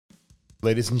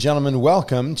Ladies and gentlemen,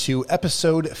 welcome to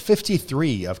episode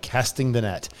 53 of Casting the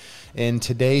Net. In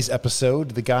today's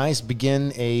episode, the guys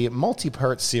begin a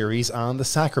multi-part series on the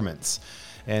Sacraments.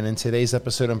 And in today's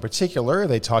episode in particular,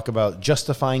 they talk about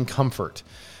justifying comfort,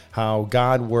 how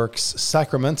God works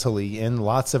sacramentally in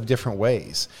lots of different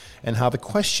ways, and how the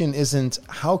question isn't,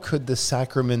 how could the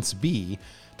sacraments be?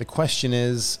 The question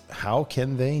is, how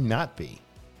can they not be?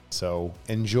 So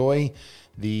enjoy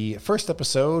the first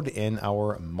episode in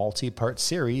our multi-part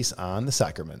series on the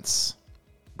sacraments.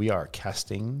 We are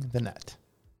Casting the Net.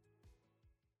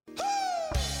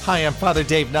 Hi, I'm Father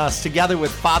Dave Nuss, together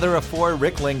with Father of Four,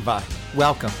 Rick Lingvine.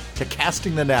 Welcome to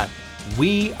Casting the Net.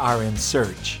 We are in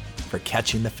search for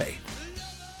catching the faith.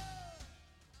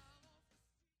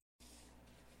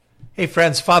 Hey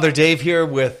friends, Father Dave here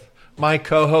with my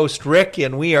co-host Rick,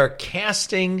 and we are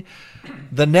casting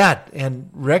the net. And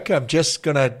Rick, I'm just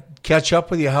going to catch up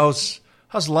with you. How's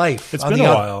life? It's been a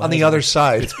while. On the other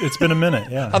side. It's been a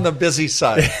minute, yeah. On the busy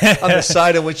side. On the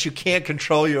side in which you can't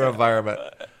control your environment.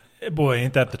 Boy,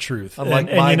 ain't that the truth.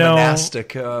 Unlike my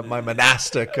monastic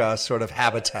sort of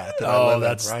habitat that I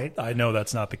live in, right? I know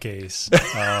that's not the case.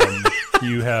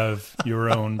 You have your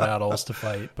own battles to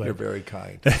fight. But you're very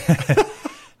kind.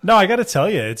 No, I got to tell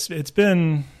you, it's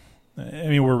been. I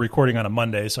mean, we're recording on a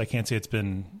Monday, so I can't say it's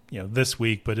been this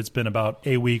week, but it's been about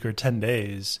a week or 10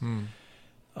 days.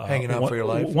 Hanging out for your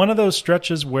life. One of those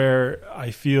stretches where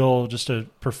I feel just a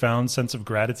profound sense of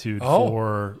gratitude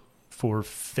for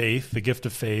faith, the gift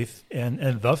of faith, and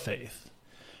the faith.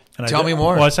 And Tell me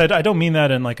more. Well, I don't mean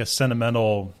that in like a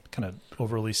sentimental, kind of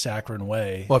overly saccharine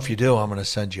way. Well, if you do, I'm going to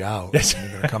send you out. And you're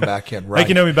going to come back in right. Like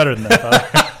you know me better than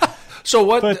that.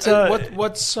 So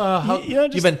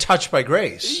you've been touched by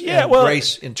grace? Yeah,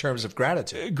 grace in terms of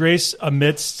gratitude. Grace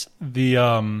amidst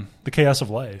the chaos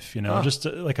of life, just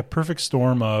like a perfect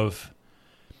storm of,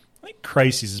 like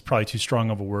crises is probably too strong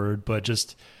of a word, but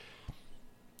just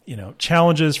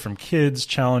challenges from kids,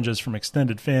 challenges from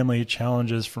extended family,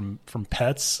 challenges from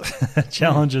pets,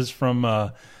 challenges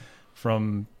from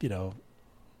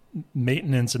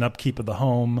maintenance and upkeep of the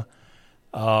home,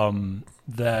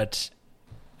 that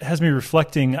has me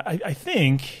reflecting. I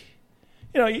think,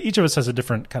 each of us has a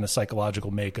different kind of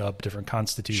psychological makeup, different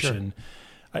constitution.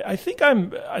 Sure. I think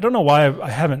I don't know why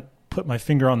I haven't put my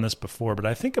finger on this before, but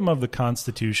I think I'm of the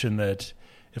constitution that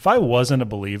if I wasn't a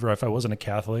believer, if I wasn't a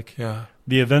Catholic,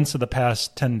 the events of the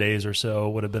past 10 days or so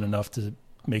would have been enough to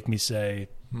make me say,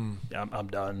 I'm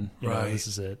done. This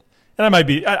is it. And I might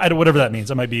be, whatever that means,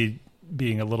 I might be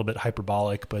being a little bit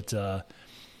hyperbolic, but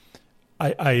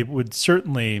I would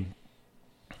certainly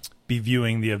be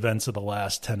viewing the events of the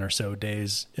last 10 or so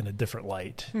days in a different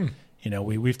light.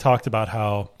 We've talked about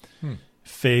how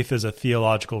faith is a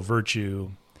theological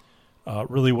virtue.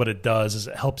 Really what it does is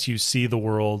it helps you see the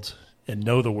world and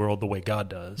know the world the way God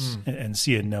does, and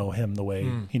see and know him the way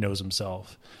he knows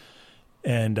himself.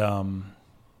 And,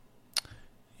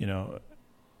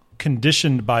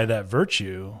 conditioned by that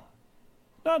virtue,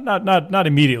 not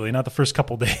immediately, not the first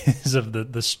couple days of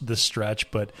the stretch,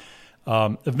 but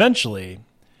eventually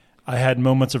I had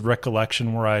moments of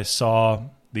recollection where I saw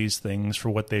these things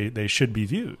for what they should be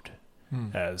viewed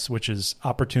as, which is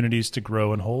opportunities to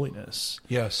grow in holiness.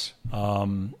 Yes.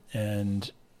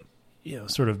 And,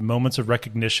 sort of moments of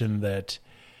recognition that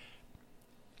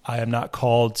I am not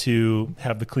called to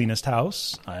have the cleanest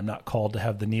house. I am not called to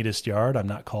have the neatest yard. I'm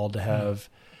not called to have,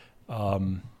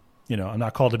 I'm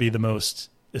not called to be the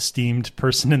most esteemed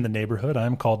person in the neighborhood.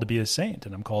 I'm called to be a saint,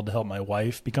 and I'm called to help my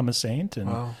wife become a saint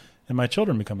and my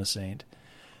children become a saint.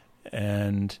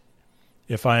 And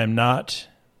if I am not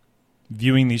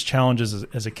viewing these challenges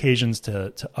as occasions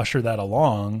to usher that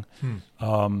along,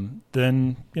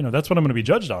 then, that's what I'm going to be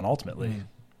judged on ultimately.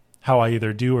 How I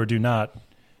either do or do not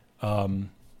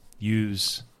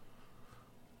use,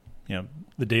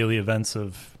 the daily events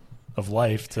of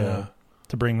life to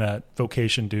bring that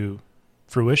vocation to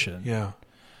fruition. Yeah.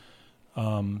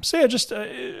 Just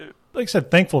like I said,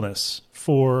 thankfulness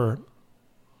for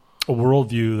a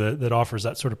worldview that offers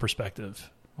that sort of perspective.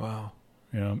 Wow.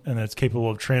 And that's capable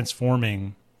of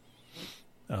transforming,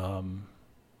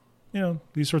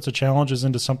 these sorts of challenges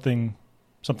into something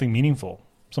meaningful,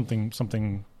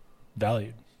 something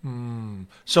valued.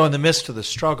 So in the midst of the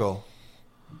struggle,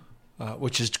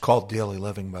 which is called daily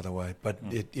living, by the way, but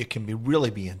it can really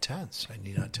be intense, I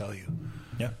need not tell you.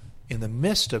 Yeah. In the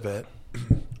midst of it,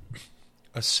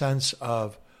 a sense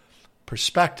of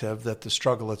perspective that the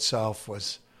struggle itself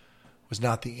was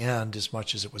not the end as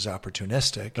much as it was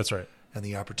opportunistic. That's right. And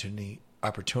the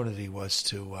opportunity was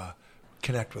to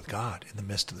connect with God in the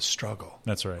midst of the struggle.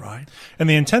 That's right. Right? And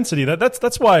the intensity,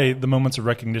 that's why the moments of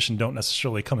recognition don't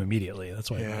necessarily come immediately.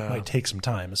 That's why it might take some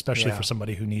time, especially for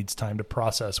somebody who needs time to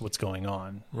process what's going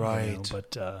on. Right.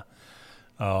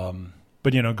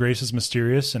 But grace is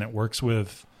mysterious, and it works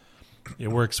with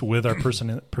our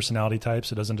personality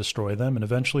types. It doesn't destroy them, and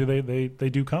eventually they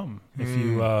do come.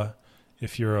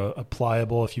 If you're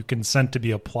if you consent to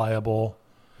be a pliable,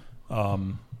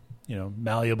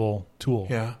 malleable tool.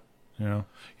 Yeah.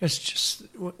 It's just,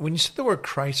 when you said the word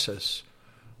crisis,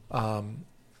 the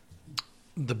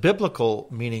biblical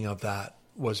meaning of that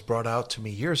was brought out to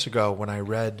me years ago when I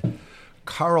read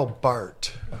Karl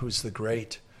Barth, who's the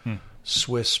great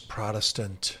Swiss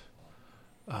Protestant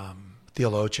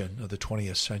theologian of the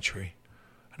 20th century.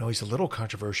 I know he's a little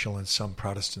controversial in some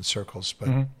Protestant circles,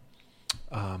 but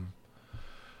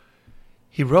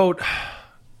he wrote...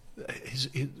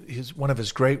 His one of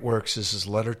his great works is his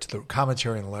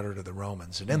commentary on the letter to the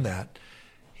Romans, and in that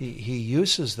he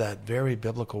uses that very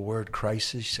biblical word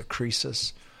crisis, a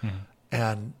crisis,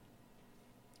 and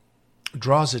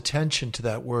draws attention to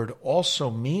that word also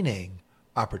meaning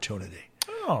opportunity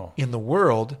in the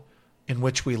world in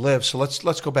which we live. So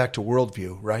let's go back to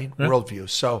worldview, right? Yeah. Worldview.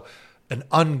 So an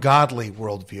ungodly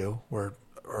worldview, or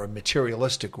a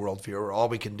materialistic worldview, where all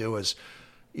we can do is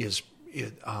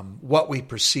what we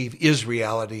perceive is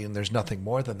reality, and there's nothing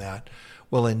more than that.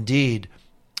 Well, indeed,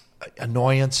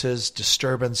 annoyances,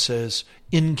 disturbances,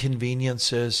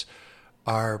 inconveniences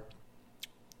are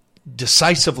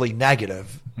decisively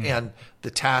negative, and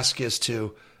the task is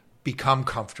to become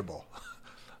comfortable,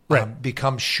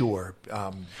 become sure,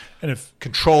 and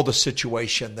control the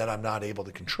situation that I'm not able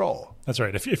to control. That's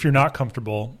right. If you're not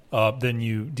comfortable, then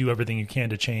you do everything you can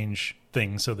to change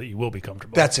things so that you will be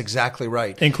comfortable. That's exactly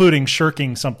right. Including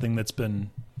shirking something that's been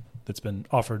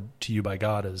offered to you by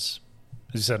God as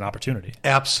you said, an opportunity.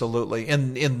 Absolutely.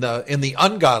 In the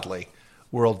ungodly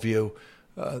worldview,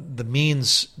 the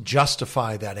means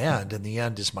justify that end, and the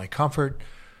end is my comfort,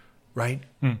 right?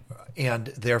 And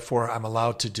therefore, I'm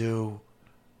allowed to do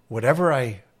whatever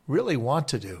I really want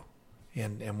to do.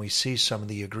 And we see some of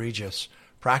the egregious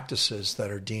practices that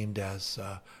are deemed as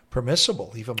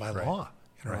permissible, even by law,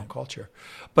 in our own culture.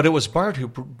 But it was Barth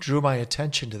who drew my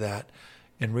attention to that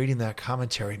in reading that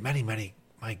commentary. Many,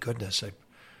 my goodness, I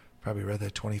probably read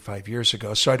that 25 years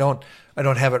ago, so I don't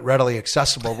have it readily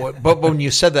accessible. But when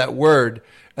you said that word,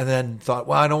 and then thought,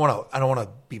 well, I don't want to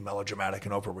be melodramatic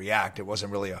and overreact. It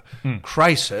wasn't really a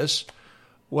crisis.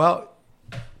 Well,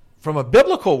 from a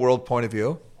biblical world point of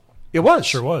view, it was.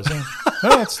 Sure was. Yeah. No,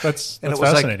 that's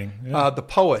fascinating. Like, the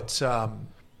poet, I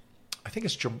think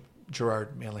it's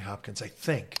Gerard Manley Hopkins. I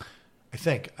think.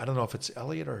 I don't know if it's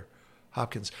Eliot or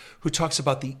Hopkins, who talks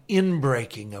about the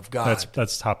inbreaking of God.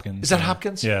 That's Hopkins. Is that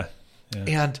Hopkins? Yeah.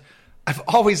 And I've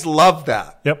always loved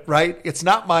that. Yep. Right? It's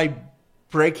not my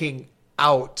breaking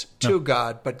out to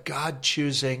God, but God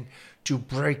choosing to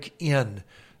break in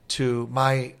to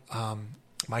my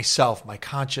myself, my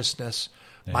consciousness,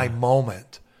 my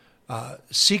moment,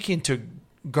 seeking to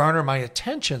garner my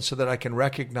attention so that I can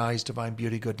recognize divine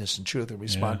beauty, goodness, and truth and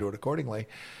respond to it accordingly.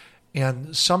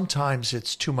 And sometimes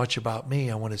it's too much about me.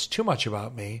 And when it's too much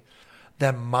about me,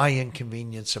 then my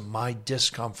inconvenience and my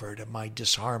discomfort and my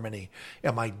disharmony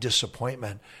and my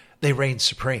disappointment, they reign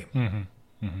supreme.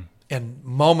 And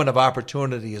moment of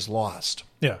opportunity is lost.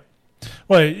 Yeah.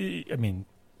 Well, I mean,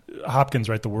 Hopkins,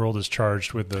 right? The world is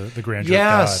charged with the grandeur of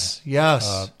God.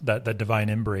 Yes. That divine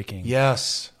inbreaking.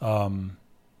 Yes.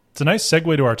 It's a nice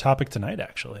segue to our topic tonight,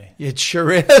 actually. It sure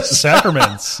is. The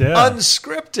Sacraments. Yeah.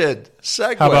 Unscripted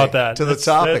segue. How about that? To the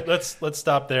topic. Let's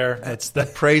stop there.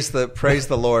 Praise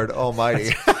the Lord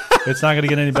Almighty. It's not going to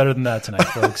get any better than that tonight,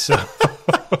 folks. So.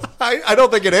 I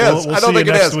don't think it is. We'll I don't think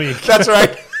it is. Week. That's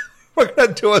right. We're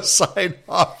going to do a sign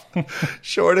off.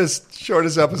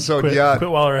 Shortest episode yet.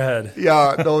 Quit while we're ahead.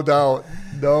 Yeah, no doubt.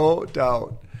 No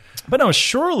doubt. But no,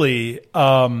 surely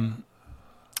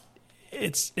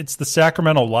it's the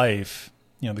sacramental life,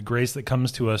 the grace that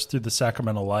comes to us through the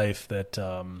sacramental life that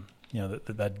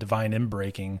that divine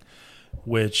inbreaking,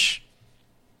 which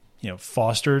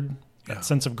fostered that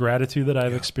sense of gratitude that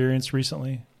I've experienced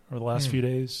recently over the last few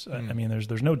days. I mean,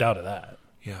 there's no doubt of that.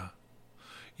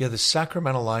 Yeah, the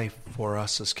sacramental life for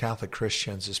us as Catholic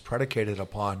Christians is predicated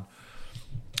upon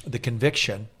the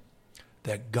conviction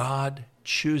that God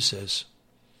chooses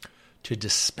to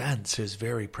dispense his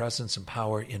very presence and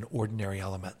power in ordinary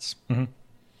elements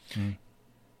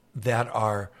that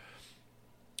are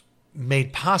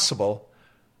made possible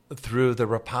through the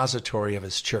repository of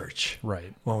his church.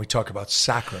 Right. When we talk about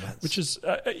sacraments. Which is,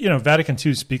 Vatican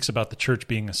II speaks about the church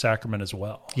being a sacrament as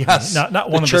well. Yes. I mean, not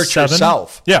one the of church the seven.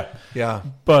 herself. Yeah. Yeah.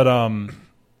 But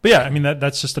yeah, I mean,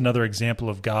 that's just another example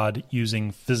of God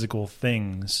using physical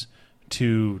things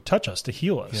to touch us, to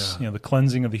heal us. Yeah. The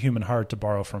cleansing of the human heart, to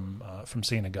borrow from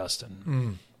St.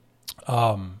 Augustine.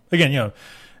 Again,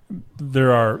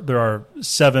 there are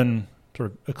 7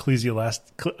 sort of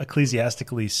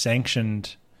ecclesiastically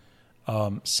sanctioned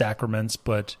sacraments,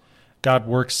 but God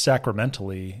works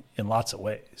sacramentally in lots of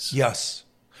ways. Yes.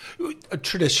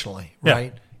 Traditionally, Yeah.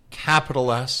 right?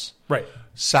 Capital S. Right.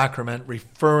 Sacrament,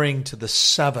 referring to the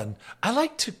 7. I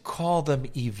like to call them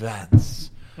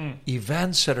events.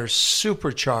 Events that are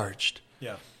supercharged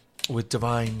Yeah. with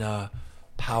divine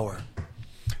power.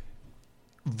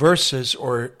 Versus,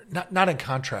 or not in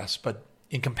contrast, but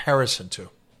in comparison to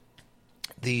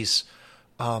these,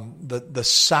 the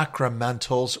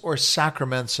sacramentals or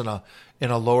sacraments in a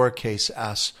lowercase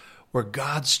s, where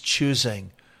God's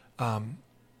choosing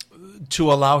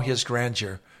to allow his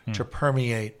grandeur to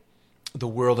permeate the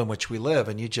world in which we live.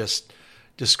 And you just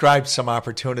described some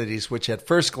opportunities which at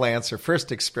first glance or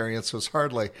first experience was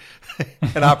hardly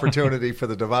an opportunity for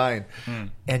the divine.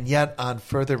 And yet on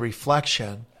further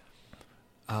reflection,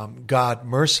 God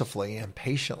mercifully and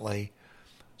patiently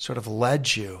sort of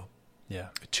led you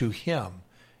to him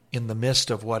in the midst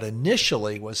of what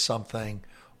initially was something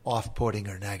off-putting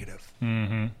or negative.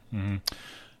 Mm-hmm. Mm-hmm.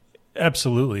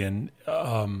 Absolutely. And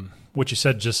what you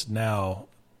said just now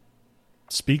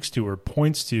speaks to or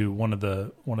points to one of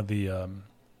the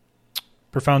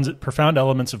profound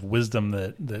elements of wisdom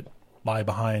that lie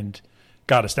behind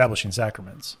God establishing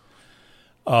sacraments.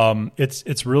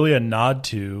 It's really a nod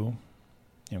to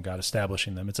God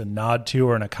establishing them. It's a nod to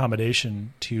or an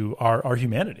accommodation to our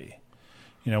humanity.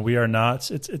 We are not.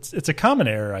 It's a common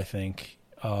error, I think.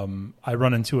 I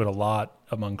run into it a lot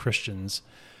among Christians.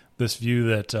 This view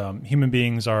that human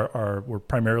beings we're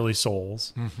primarily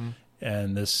souls,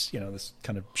 and this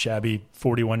kind of shabby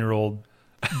 41-year-old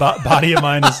body of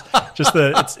mine is just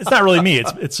it's not really me.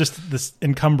 It's just this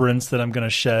encumbrance that I'm going to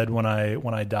shed when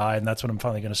I die, and that's when I'm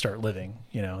finally going to start living.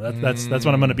 That's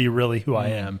when I'm going to be really who I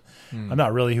am. I'm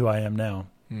not really who I am now.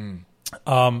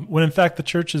 When in fact the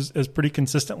church is pretty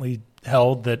consistently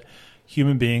held that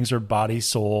human beings are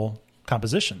body-soul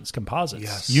compositions,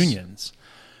 composites, unions.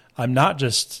 I'm not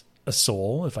just a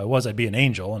soul. If I was, I'd be an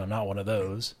angel, and I'm not one of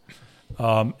those.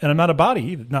 And I'm not a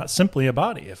body, not simply a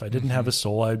body. If I didn't have a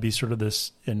soul, I'd be sort of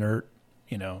this inert,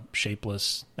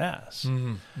 shapeless mass.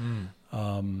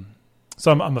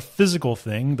 So I'm a physical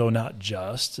thing, though not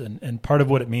just. And part of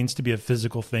what it means to be a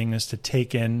physical thing is to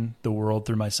take in the world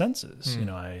through my senses.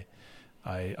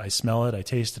 I smell it, I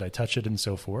taste it, I touch it, and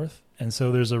so forth. And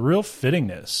so there's a real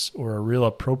fittingness or a real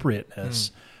appropriateness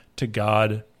to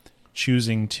God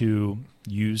choosing to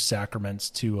use sacraments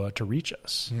to reach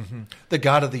us. The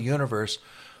God of the universe,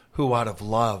 who out of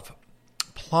love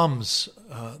plumbs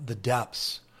the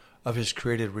depths of his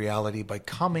created reality by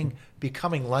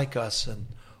becoming like us in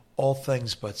all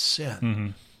things but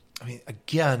sin. I mean,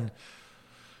 again,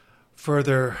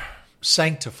 further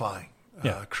sanctifying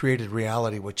created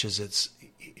reality,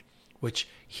 which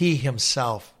he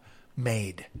himself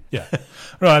made. Yeah,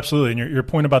 no, absolutely. And your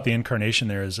point about the incarnation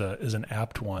there is an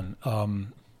apt one.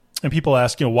 And people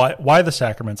ask, why the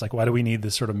sacraments? Like, why do we need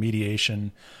this sort of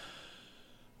mediation?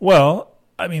 Well,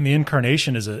 I mean, the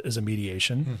incarnation is a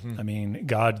mediation. I mean,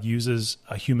 God uses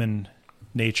a human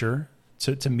nature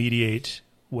to mediate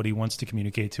what he wants to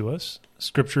communicate to us.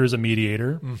 Scripture is a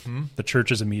mediator. The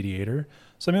church is a mediator.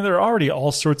 So, I mean, there are already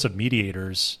all sorts of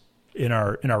mediators in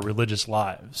our religious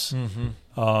lives.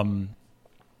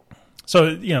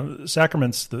 So,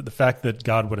 sacraments, the fact that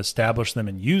God would establish them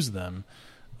and use them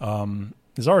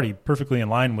is already perfectly in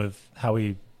line with how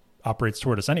he operates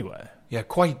toward us anyway. Yeah,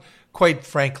 quite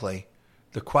frankly,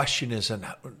 the question isn't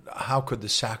how could the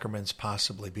sacraments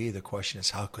possibly be? The question is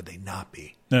how could they not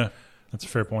be? Yeah, that's a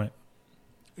fair point.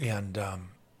 And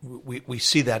we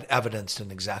see that evidenced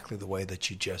in exactly the way that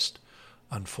you just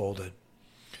unfolded.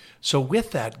 So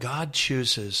with that, God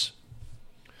chooses,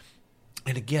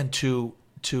 and again, to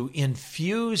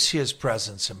infuse his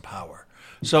presence and power.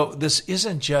 So this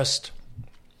isn't just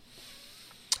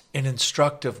an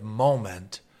instructive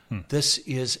moment. This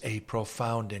is a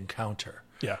profound encounter.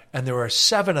 Yeah. And there are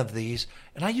 7 of these,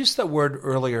 and I used that word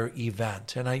earlier,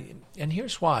 event, and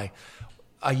here's why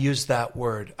I use that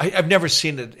word. I've never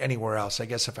seen it anywhere else. I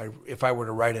guess if I were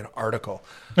to write an article,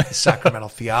 sacramental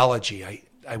theology,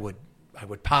 I would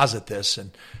posit this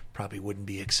and probably wouldn't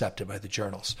be accepted by the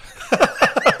journals.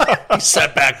 He's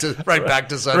sent back to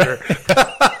Zunder.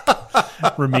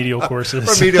 remedial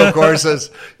courses. Remedial courses.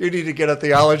 You need to get a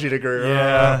theology degree.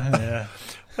 Yeah.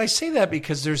 I say that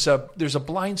because there's a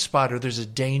blind spot or there's a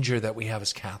danger that we have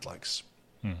as Catholics.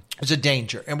 There's a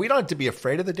danger, and we don't have to be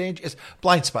afraid of the danger. It's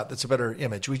blind spot. That's a better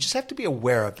image. We just have to be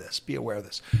aware of this. Be aware of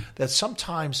this. That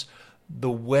sometimes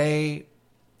the way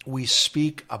we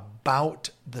speak about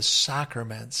the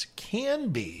sacraments can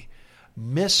be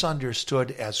misunderstood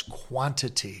as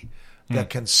quantity that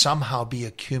can somehow be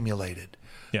accumulated.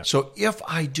 Yeah. So if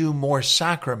I do more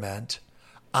sacrament,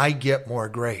 I get more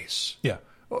grace. Yeah.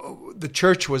 The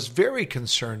church was very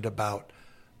concerned about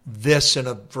this in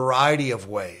a variety of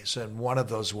ways. And one of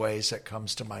those ways that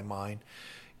comes to my mind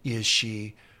is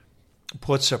she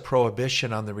puts a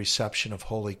prohibition on the reception of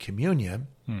Holy Communion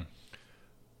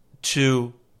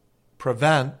to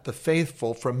prevent the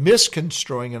faithful from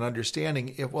misconstruing and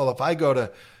understanding, if I go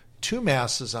to 2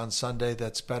 masses on Sunday,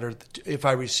 that's better. If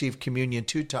I receive communion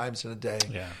 2 times in a day,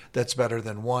 that's better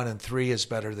than 1, and 3 is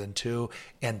better than 2,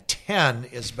 and 10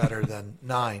 is better than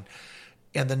 9.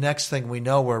 And the next thing we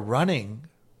know, we're running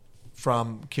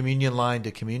from communion line to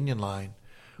communion line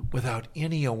without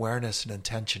any awareness and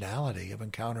intentionality of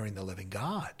encountering the living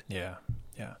God. Yeah.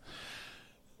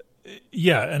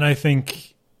 And I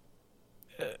think,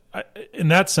 in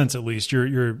that sense, at least,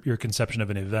 your conception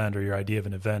of an event or your idea of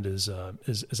an event is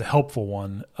a helpful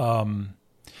one.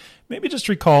 Maybe just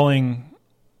recalling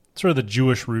sort of the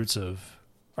Jewish roots of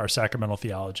our sacramental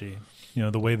theology.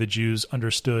 The way the Jews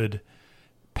understood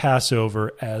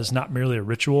Passover as not merely a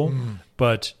ritual,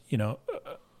 but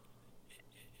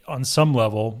on some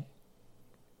level,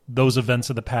 those events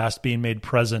of the past being made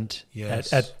present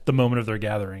at the moment of their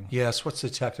gathering. Yes, what's the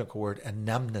technical word?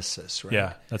 Anamnesis, right?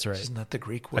 Yeah, that's right. Isn't that the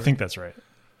Greek word? I think that's right.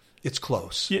 It's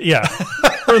close. Yeah,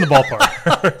 we're in the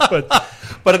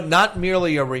ballpark. but not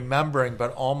merely a remembering,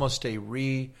 but almost a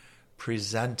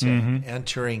representing,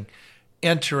 entering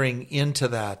into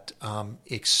that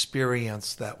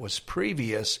experience that was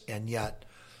previous and yet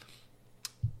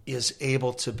is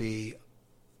able to be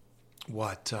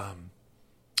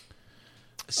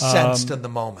sensed in the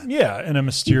moment. Yeah, in a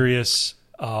mysterious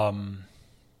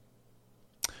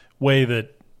way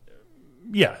that,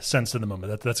 sensed in the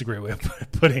moment. That's a great way of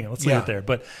putting it. Let's leave it there.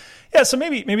 But so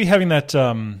maybe having that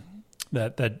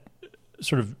that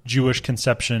sort of Jewish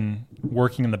conception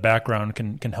working in the background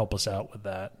can help us out with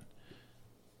that.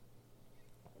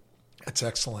 That's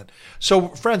excellent. So,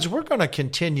 friends, we're going to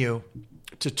continue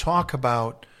to talk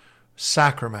about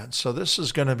sacraments. So this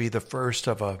is going to be the first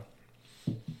of a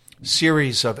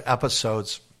series of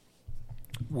episodes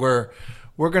where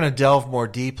we're going to delve more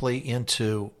deeply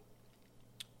into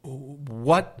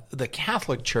what the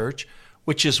Catholic Church,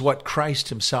 which is what Christ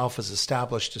himself has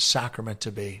established a sacrament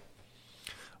to be,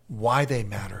 why they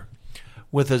matter,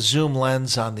 with a zoom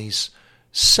lens on these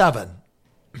 7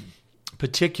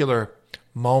 particular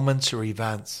moments or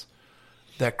events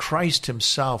that Christ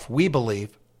himself, we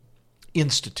believe,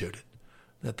 instituted.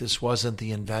 That this wasn't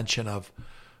the invention of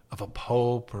a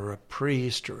pope or a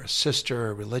priest or a sister,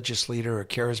 a religious leader, or a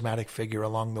charismatic figure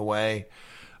along the way,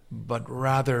 but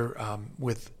rather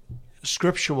with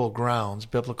scriptural grounds,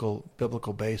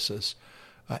 biblical basis,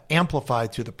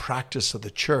 amplified through the practice of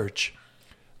the church,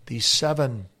 these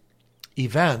 7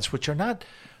 events, which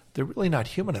they're really not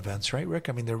human events, right, Rick?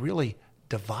 I mean, they're really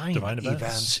divine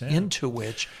events into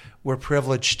which we're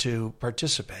privileged to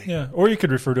participate. Yeah, or you could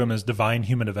refer to them as divine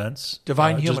human events.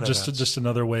 Just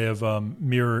another way of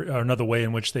another way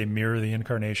in which they mirror the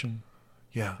incarnation.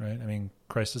 Yeah, right. I mean,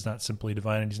 Christ is not simply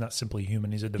divine, and he's not simply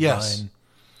human. He's a divine.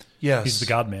 Yes, he's the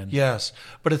God-man. Yes,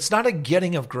 but it's not a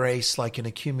getting of grace like an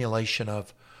accumulation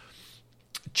of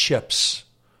chips.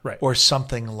 Right. Or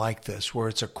something like this, where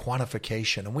it's a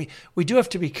quantification. And we do have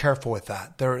to be careful with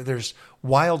that. There's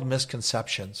wild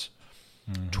misconceptions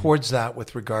towards that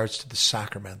with regards to the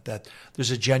sacrament, that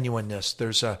there's a genuineness,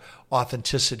 there's a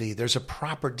authenticity, there's a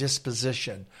proper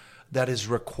disposition that is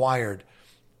required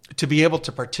to be able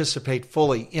to participate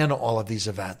fully in all of these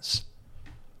events.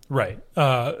 Right.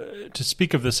 To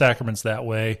speak of the sacraments that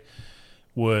way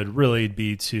would really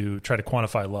be to try to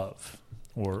quantify love.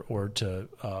 Or to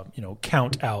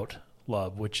count out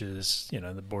love, which is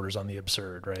the borders on the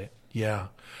absurd, right? Yeah,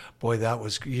 boy, that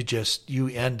was you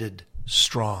ended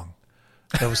strong.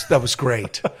 That was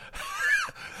great.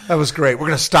 That was great. We're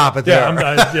going to stop it there.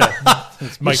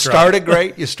 You started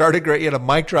great. You had a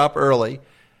mic drop early,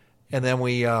 and then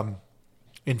we,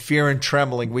 in fear and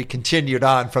trembling, we continued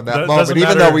on from that moment,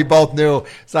 even though we both knew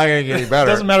it's not going to get any better.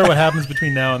 It doesn't matter what happens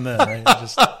between now and then, right?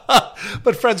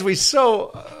 But friends, we so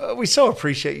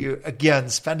appreciate you again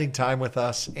spending time with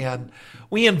us, and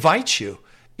we invite you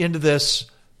into this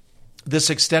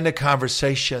extended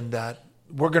conversation that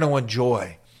we're going to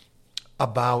enjoy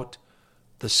about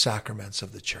the sacraments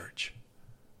of the church.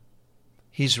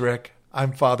 He's Rick.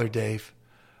 I'm Father Dave,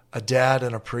 a dad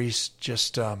and a priest,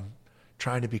 just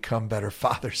trying to become better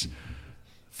fathers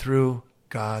through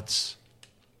God's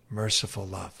merciful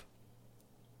love.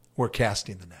 We're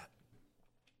casting the net.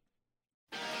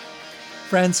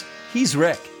 Friends, he's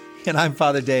Rick, and I'm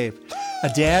Father Dave, a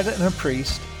dad and a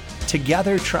priest,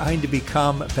 together trying to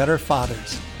become better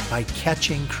fathers by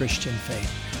catching Christian faith.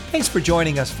 Thanks for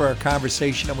joining us for our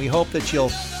conversation, and we hope that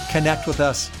you'll connect with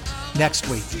us next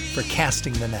week for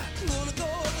Casting the Net.